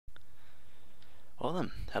Well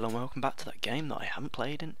then, hello and welcome back to that game that I haven't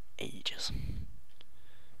played in ages.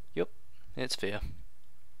 Yup, it's F.E.A.R.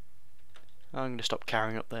 I'm going to stop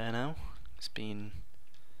carrying up there now. It's been,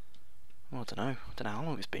 well, I don't know how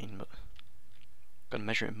long it's been, but I'm going to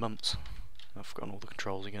measure it in months. I've forgotten all the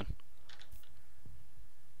controls again.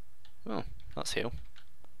 Oh, that's heal.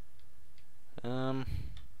 What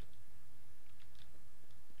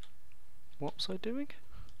was I doing?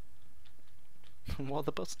 What are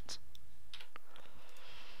the buttons?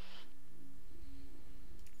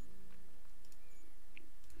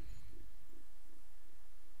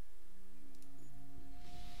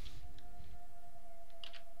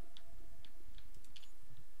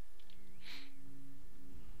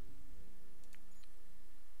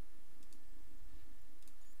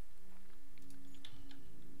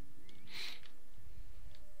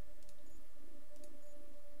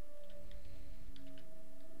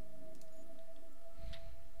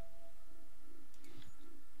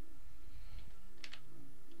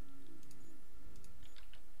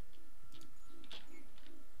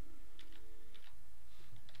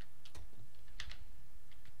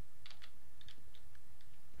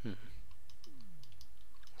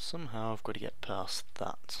 Somehow I've got to get past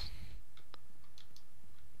that.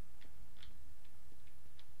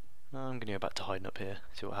 I'm going to go back to hiding up here,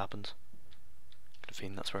 see what happens. Got a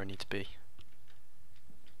feeling that's where I need to be.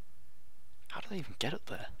 How do they even get up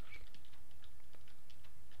there?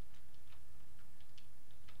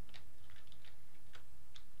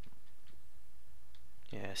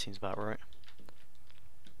 Yeah, seems about right.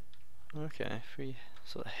 Okay, if we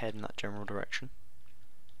sort of head in that general direction.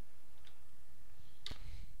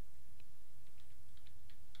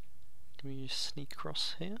 Can we just sneak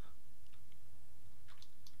across here?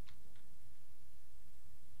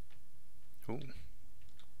 Ooh.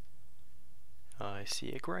 I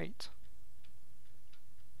see a grate.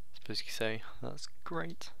 Suppose you could say, that's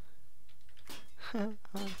great. I'm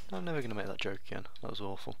never going to make that joke again, that was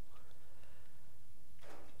awful.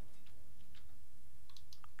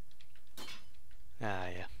 Ah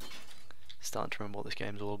yeah, starting to remember what this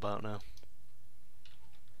game's all about now.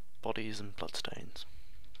 Bodies and bloodstains.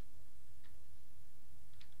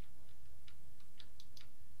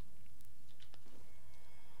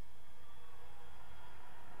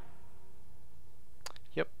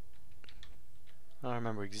 Yep, I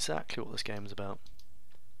remember exactly what this game is about.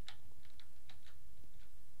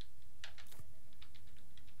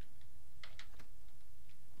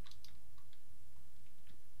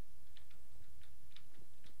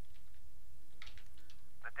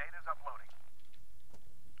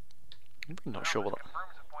 I'm not sure what that...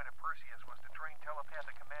 confirms the point of Perseus was to train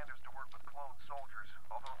telepathic commanders to work with clone soldiers,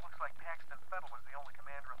 although it looks like F.E.A.R was the only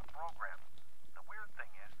commander in the program. The weird thing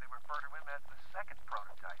is, they refer to him as the second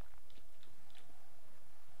prototype.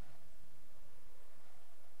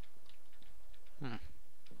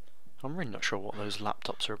 I'm really not sure what those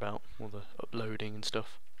laptops are about, all the uploading and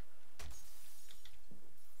stuff.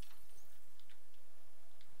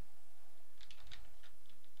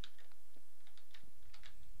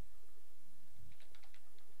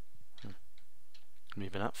 I'm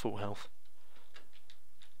even at full health.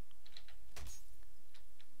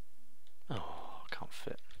 Oh, can't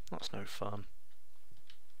fit. That's no fun.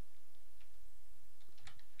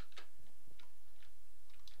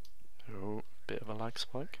 Oh, bit of a lag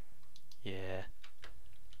spike. Yeah.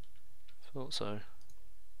 Thought so.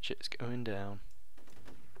 Shit's going down.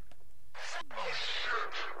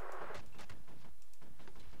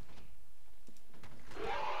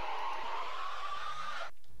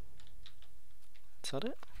 Is that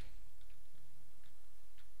it?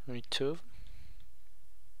 Only two of them?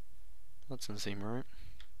 That doesn't seem right.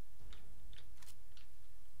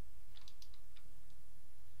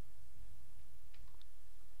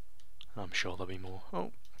 I'm sure there'll be more.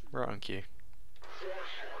 Oh, right on cue.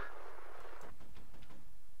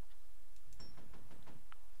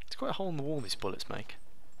 It's quite a hole in the wall these bullets make.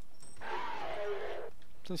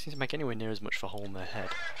 Doesn't seem to make anywhere near as much of a hole in their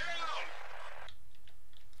head.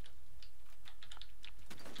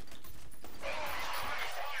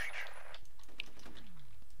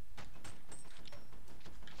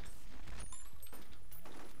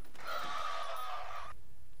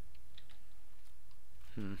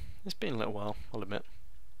 It's been a little while, I'll admit.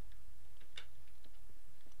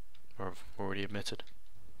 Or I've already admitted.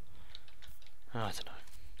 I don't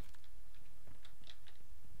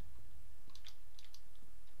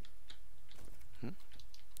know.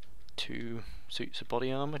 Two suits of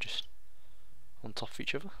body armour just on top of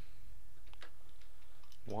each other.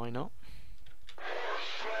 Why not?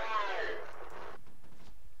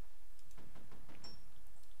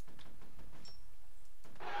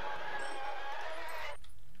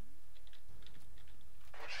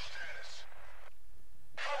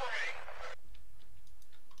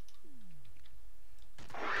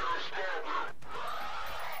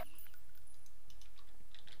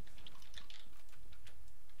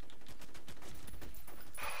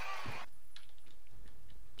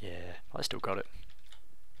 I still got it.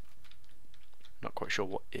 Not quite sure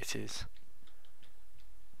what it is.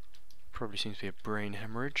 Probably seems to be a brain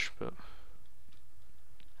hemorrhage, but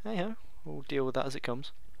hey ho, we'll deal with that as it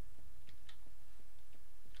comes.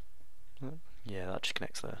 Yeah, that just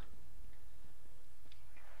connects there.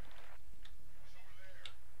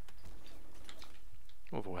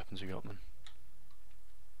 What other weapons we got then?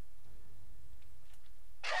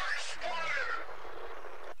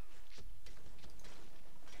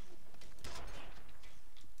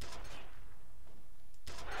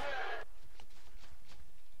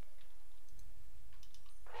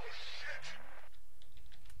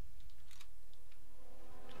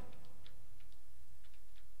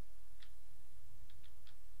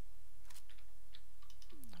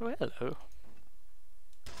 Oh, hello.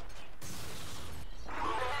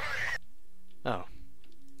 Oh.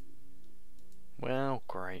 Well,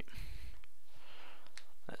 great.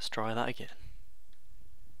 Let's try that again.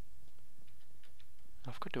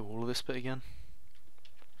 I've got to do all of this bit again.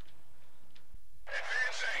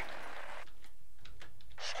 Advancing.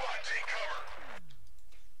 Squad, take cover.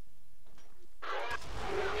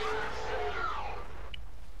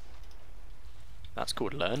 That's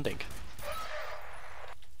called learning.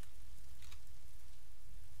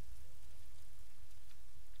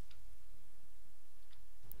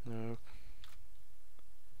 No.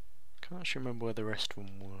 Can't actually remember where the rest of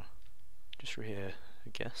them were. Just through here, I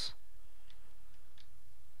guess.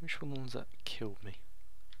 Which one of the ones that killed me?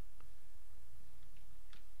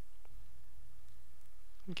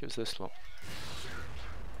 I think it was this lot.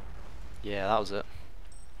 Yeah, that was it.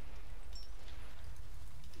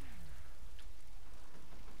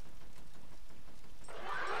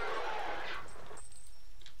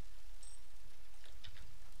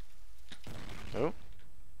 Oh,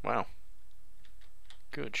 wow.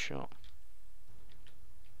 Good shot.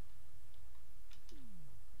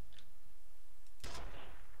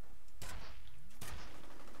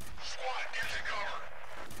 Squad, get to cover.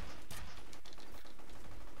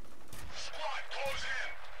 Squad, close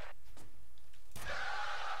in.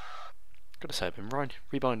 Gotta say, I've been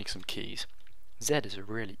rebinding some keys. Z is a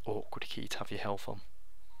really awkward key to have your health on.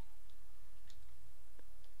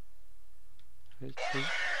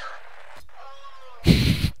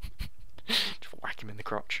 Just whack him in the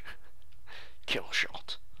crotch. Kill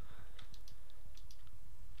shot.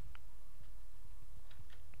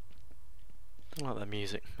 I like that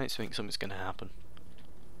music. Makes me think something's gonna happen.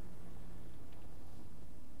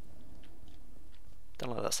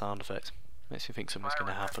 Don't like that sound effect. Makes me think something's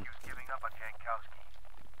gonna happen. Rescue's giving up on Jankowski.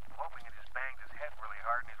 I'm hoping it just banged his head really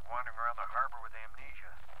hard and he's wandering around the harbor with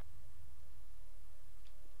amnesia.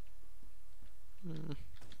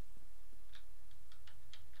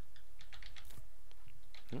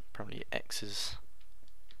 Probably X's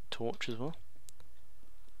torch as well.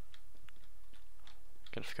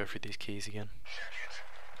 Gonna have to go through these keys again.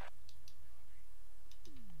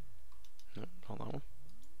 No, not that one.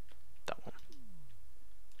 That one.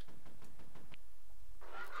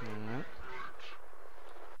 Alright.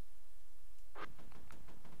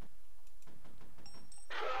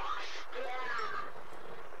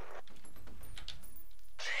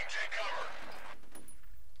 Team, take cover.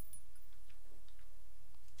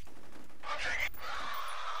 I'm taking.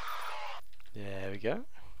 There we go.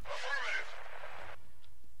 Affirmative.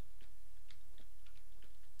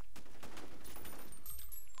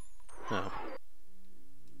 Oh.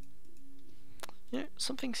 Yeah,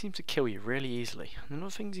 some things seem to kill you really easily, and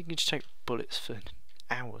other things you can just take bullets for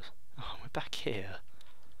hours. Oh, we're back here.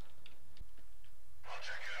 I'll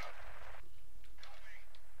check it out. Copy.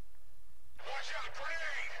 Watch out,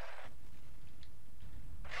 grenade.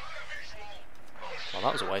 Got a visual. Oh,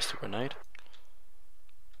 Well, that was a waste of grenade.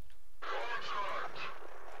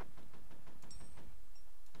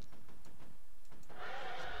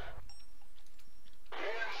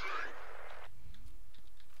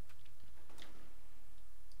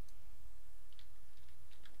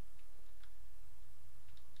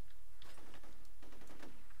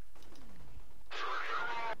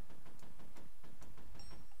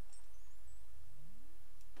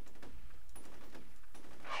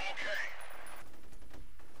 Okay.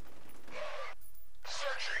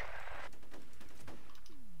 Searching.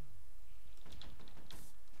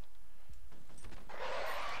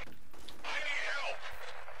 I need help.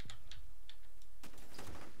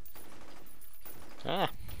 Ah.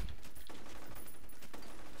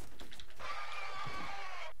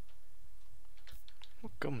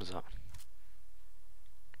 What gun was that?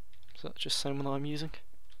 Is that just someone I'm using?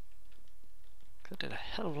 That did a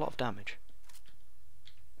hell of a lot of damage.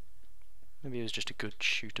 Maybe it was just a good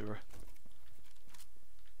shooter.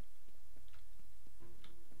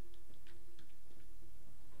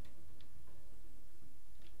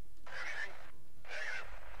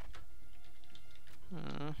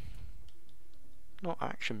 not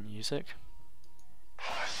action music.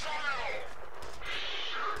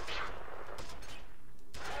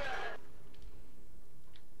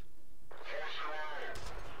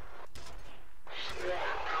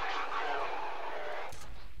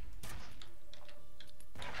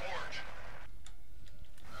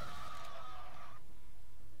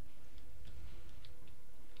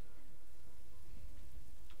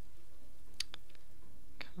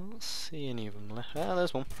 Can't see any of them left. Ah,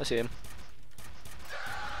 there's one. I see him.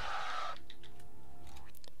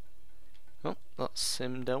 Oh, that's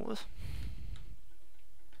him dealt with.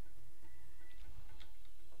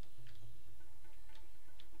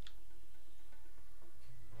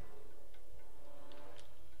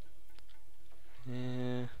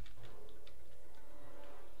 Yeah.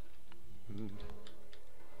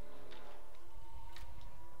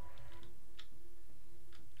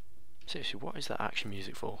 Seriously, what is that action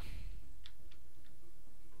music for?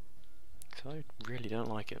 Because I really don't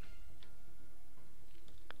like it.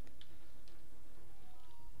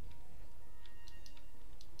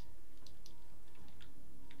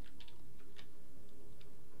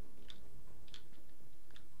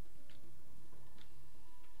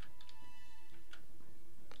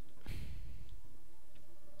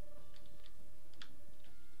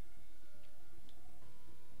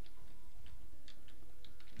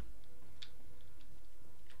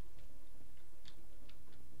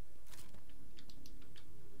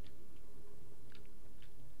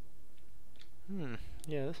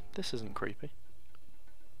 Yeah, this isn't creepy.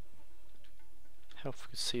 How if I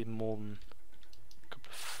could see more than a couple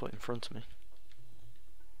of foot in front of me.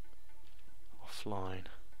 Offline.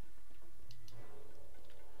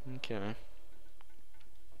 Okay.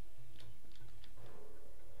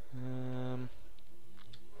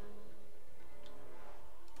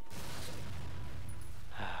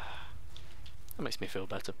 That makes me feel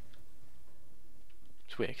better.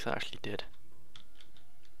 It's weird because I actually did.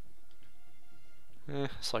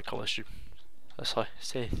 Psychologist.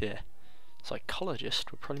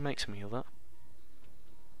 Psychologist would probably make something of that.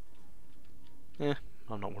 Yeah,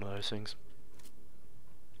 I'm not one of those things.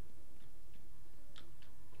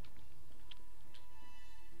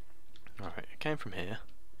 Alright, I came from here.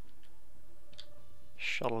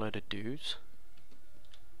 Shot a load of dudes.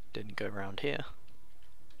 Didn't go around here.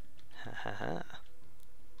 Ha ha ha.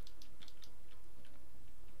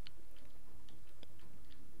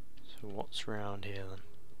 So what's around here then?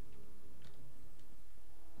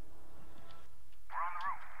 We're on the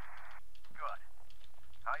roof. Good.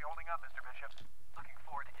 How you holding up, Mr. Bishop? Looking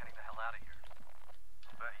forward to getting the hell out of here.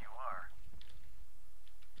 I'll bet you are.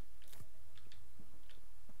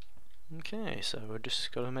 Okay, so we're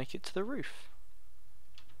just gotta make it to the roof.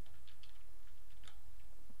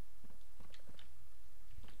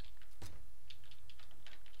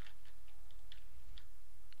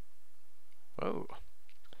 Whoa.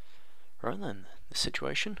 Right then, the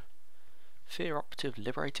situation. F.E.A.R operative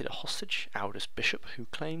liberated a hostage, Aldous Bishop, who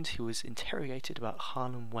claimed he was interrogated about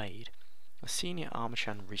Harlan Wade, a senior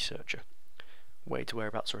Armachan researcher. Wade's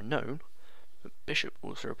whereabouts are unknown, but Bishop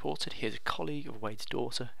also reported he is a colleague of Wade's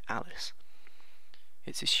daughter, Alice.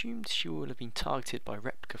 It's assumed she will have been targeted by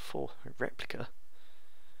Replica.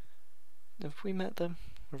 Have we met them?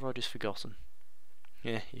 Or have I just forgotten?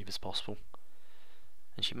 Yeah, either's possible.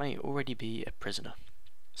 And she may already be a prisoner.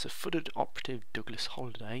 So footed operative Douglas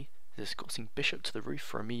Holliday is escorting Bishop to the roof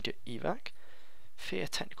for immediate evac. F.E.A.R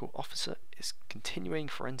technical officer is continuing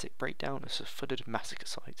forensic breakdown of a footed massacre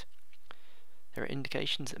site. There are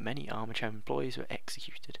indications that many Armachan employees were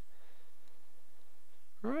executed.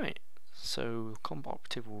 Right, so combat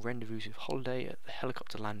operative will rendezvous with Holliday at the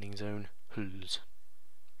helicopter landing zone, Hulls.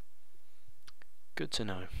 Good to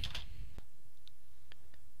know.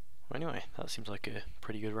 Well, anyway, that seems like a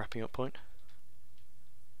pretty good wrapping up point.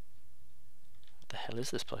 What the hell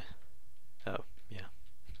is this place? Oh, yeah.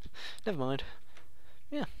 Never mind.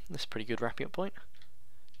 Yeah, this is a pretty good wrapping up point.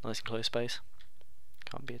 Nice and close space.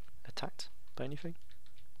 Can't be attacked by anything.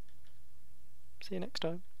 See you next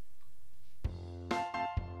time.